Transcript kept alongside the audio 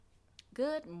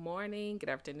Good morning, good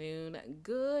afternoon,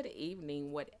 good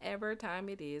evening, whatever time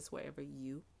it is, wherever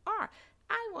you are.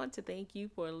 I want to thank you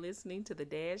for listening to The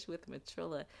Dash with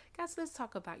Matrilla. Guys, let's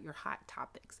talk about your hot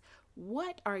topics.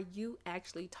 What are you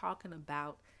actually talking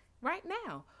about right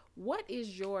now? What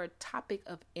is your topic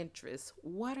of interest?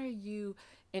 What are you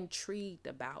intrigued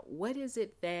about? What is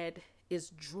it that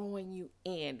is drawing you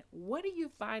in? What are you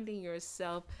finding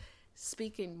yourself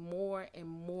speaking more and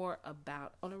more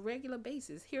about on a regular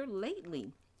basis here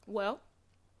lately? Well,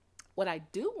 what I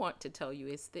do want to tell you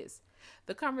is this: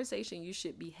 the conversation you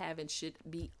should be having should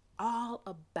be all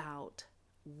about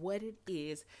what it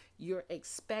is you're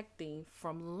expecting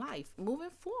from life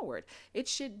moving forward. It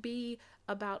should be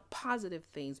about positive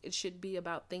things. It should be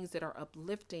about things that are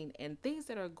uplifting and things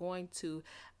that are going to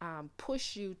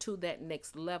push you to that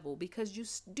next level, because you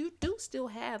do still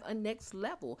have a next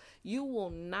level.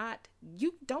 You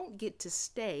don't get to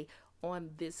stay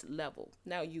on this level.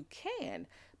 Now you can,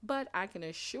 but I can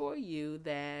assure you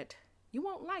that you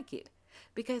won't like it,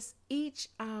 because each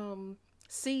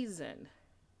season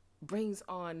brings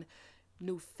on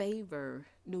new favor,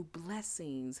 new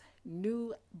blessings,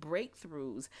 new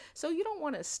breakthroughs. So you don't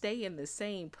want to stay in the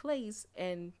same place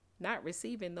and not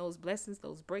receiving those blessings,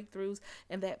 those breakthroughs,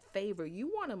 and that favor. You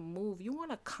want to move. You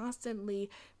want to constantly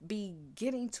be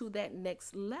getting to that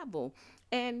next level.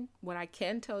 And what I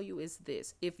can tell you is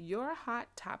this: if your hot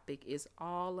topic is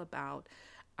all about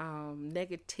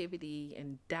negativity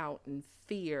and doubt and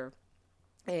fear,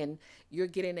 and you're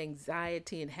getting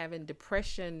anxiety and having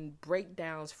depression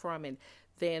breakdowns from it,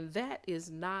 then that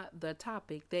is not the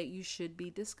topic that you should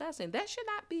be discussing. That should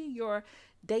not be your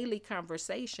daily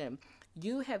conversation.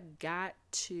 You have got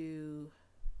to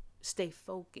stay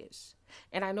focused.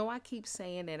 And I know I keep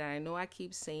saying it. I know I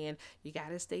keep saying you got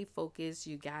to stay focused.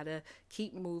 You got to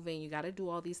keep moving. You got to do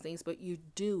all these things, but you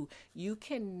do. You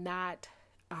cannot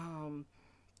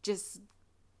just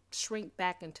shrink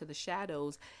back into the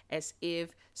shadows as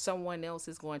if someone else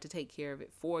is going to take care of it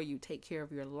for you, take care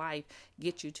of your life,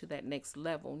 get you to that next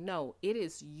level. No, it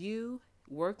is you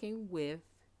working with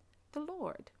the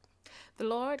Lord. The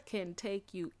Lord can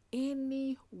take you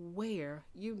anywhere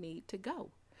you need to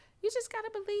go. You just got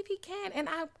to believe He can. And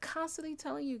I'm constantly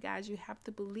telling you guys, you have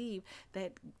to believe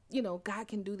that, God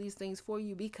can do these things for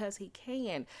you, because He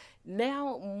can.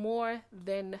 Now more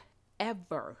than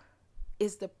ever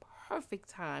is the perfect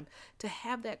time to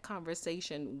have that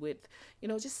conversation with,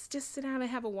 just sit down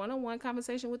and have a one-on-one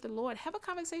conversation with the Lord. Have a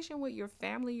conversation with your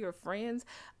family, your friends,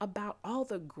 about all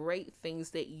the great things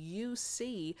that you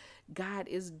see God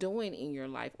is doing in your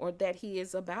life, or that He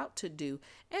is about to do.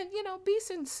 And, be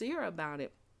sincere about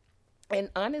it. And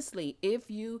honestly, if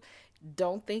you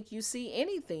don't think you see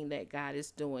anything that God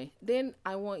is doing, then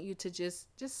I want you to just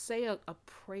say a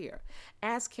prayer.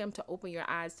 Ask Him to open your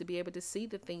eyes to be able to see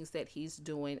the things that He's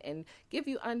doing, and give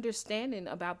you understanding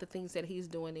about the things that He's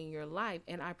doing in your life.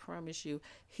 And I promise you,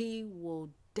 He will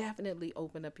definitely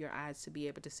open up your eyes to be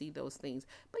able to see those things.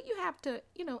 But you have to,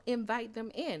 invite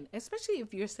them in, especially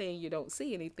if you're saying you don't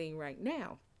see anything right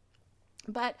now.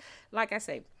 But like I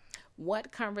say,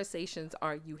 what conversations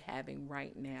are you having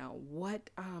right now? What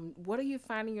are you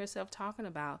finding yourself talking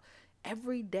about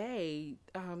every day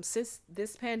since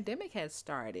this pandemic has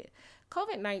started?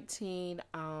 COVID-19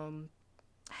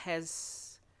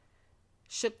 has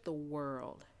shook the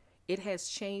world. It has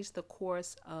changed the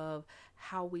course of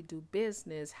how we do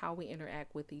business, how we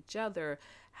interact with each other,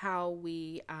 how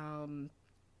we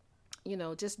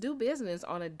just do business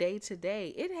on a day to day.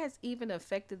 It has even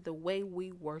affected the way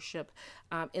we worship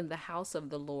in the house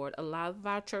of the Lord. A lot of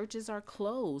our churches are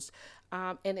closed,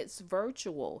 and it's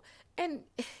virtual. And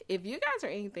if you guys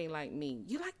are anything like me,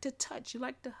 you like to touch, you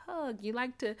like to hug, you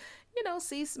like to,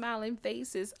 see smiling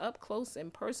faces up close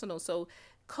and personal. So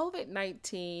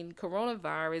COVID-19,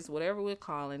 coronavirus, whatever we're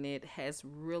calling it, has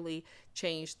really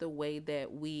changed the way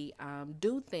that we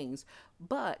do things.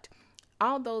 But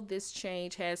although this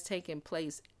change has taken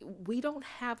place, we don't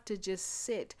have to just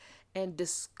sit and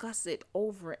discuss it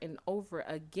over and over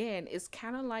again. It's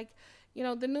kind of like,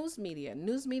 the news media.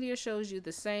 News media shows you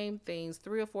the same things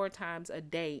 3 or 4 times a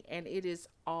day, and it is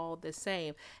all the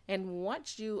same. And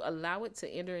once you allow it to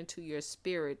enter into your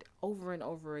spirit over and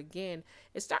over again,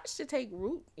 it starts to take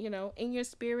root, in your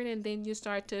spirit, and then you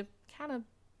start to kind of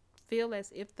feel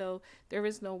as if though there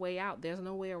is no way out, there's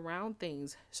no way around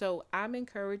things. So I'm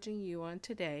encouraging you on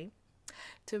today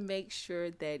to make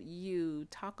sure that you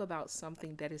talk about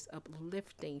something that is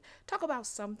uplifting. Talk about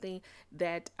something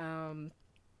that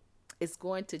It's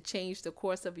going to change the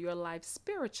course of your life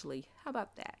spiritually. How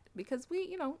about that? Because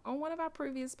on one of our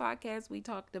previous podcasts, we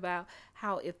talked about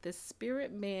how if the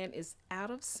spirit man is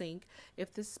out of sync,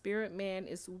 if the spirit man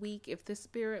is weak, if the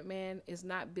spirit man is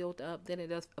not built up, then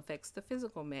it affects the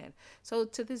physical man. So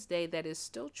to this day, that is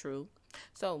still true.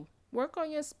 So work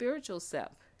on your spiritual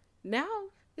self. Now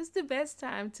is the best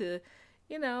time to,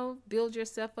 build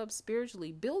yourself up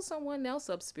spiritually, build someone else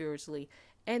up spiritually,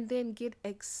 and then get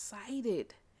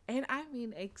excited. And I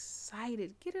mean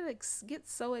excited. Get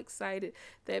so excited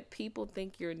that people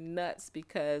think you're nuts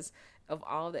because of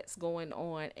all that's going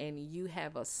on, and you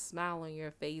have a smile on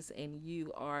your face and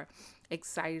you are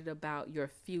excited about your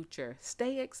future.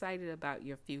 Stay excited about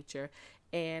your future,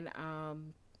 and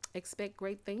expect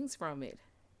great things from it.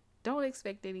 Don't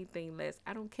expect anything less.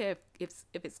 I don't care if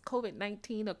it's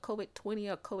COVID-19 or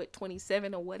COVID-20 or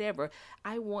COVID-27 or whatever.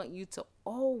 I want you to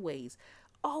always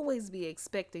be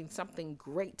expecting something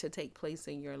great to take place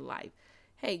in your life.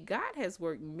 Hey, God has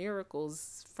worked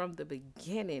miracles from the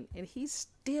beginning, and he's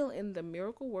still in the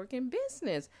miracle working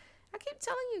business. I keep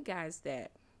telling you guys that.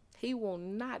 He will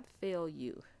not fail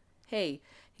you. Hey,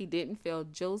 he didn't fail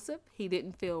Joseph. He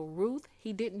didn't fail Ruth.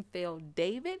 He didn't fail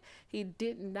David. He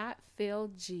did not fail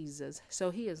Jesus.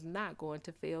 So he is not going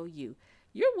to fail you.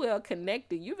 You're well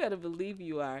connected. You better believe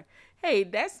you are. Hey,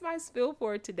 that's my spill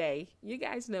for today. You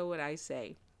guys know what I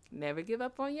say. Never give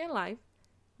up on your life.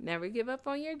 Never give up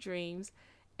on your dreams.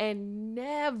 And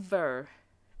never,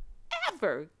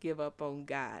 ever give up on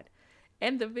God.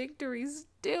 And the victory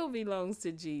still belongs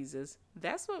to Jesus.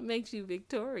 That's what makes you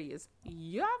victorious.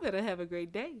 Y'all better have a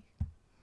great day.